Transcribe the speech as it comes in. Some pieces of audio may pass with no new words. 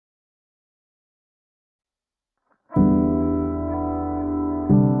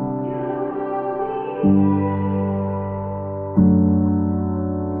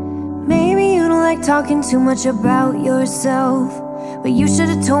like talking too much about yourself, but you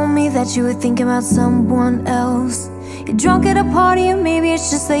should've told me that you were thinking about someone else. You're drunk at a party, or maybe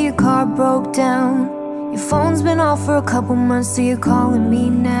it's just that your car broke down. Your phone's been off for a couple months, so you're calling me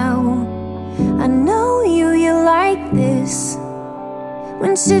now. I know you're like this.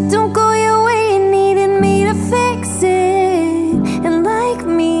 When shit don't go your way, you needed me to fix it. And like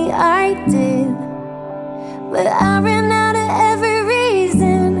me, I did, but I ran out of every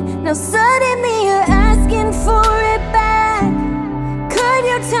reason. Now suddenly you're asking for it back. Could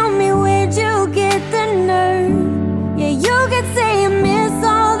you tell me where'd you get the nerve? Yeah, you could say you miss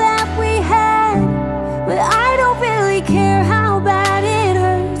all that we had, but I don't really care how bad it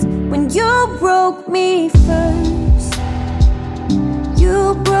hurts when you broke me first.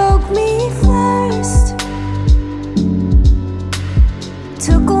 You broke me first.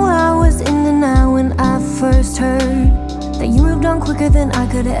 Took a while, was in denial when I first heard that you moved on quicker than I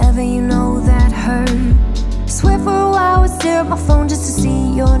could've ever, you know that hurt. Swear for a while I would stare at my phone just to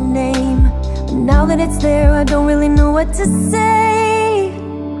see your name, but now that it's there, I don't really know what to say.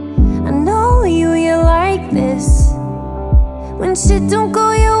 I know you're like this. When shit don't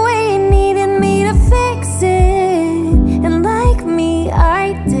go your way, you needed me to fix it. And like me,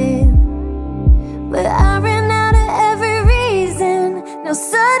 I did, but I ran out of every reason. Now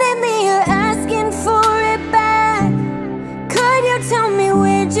suddenly you're asking for it back. Could you tell me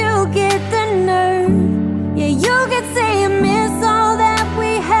where'd you get the nerve? Yeah, you could say you miss all that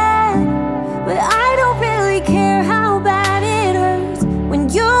we had, but I don't really care how bad it hurts when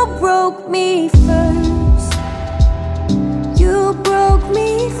you broke me first. You broke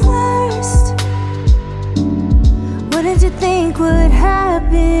me first. What did you think would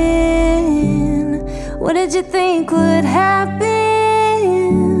happen? What did you think would happen?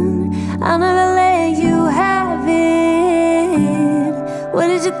 I'll never let you have it. What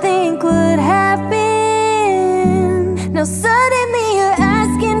did you think would happen? Now suddenly you're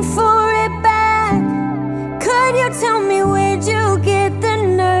asking for it back. Could you tell me where'd you get the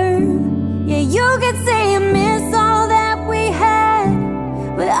nerve? Yeah, you could say you miss all that we had,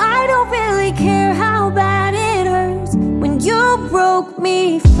 but I don't really care how bad it hurts when you broke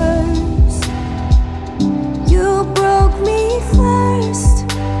me.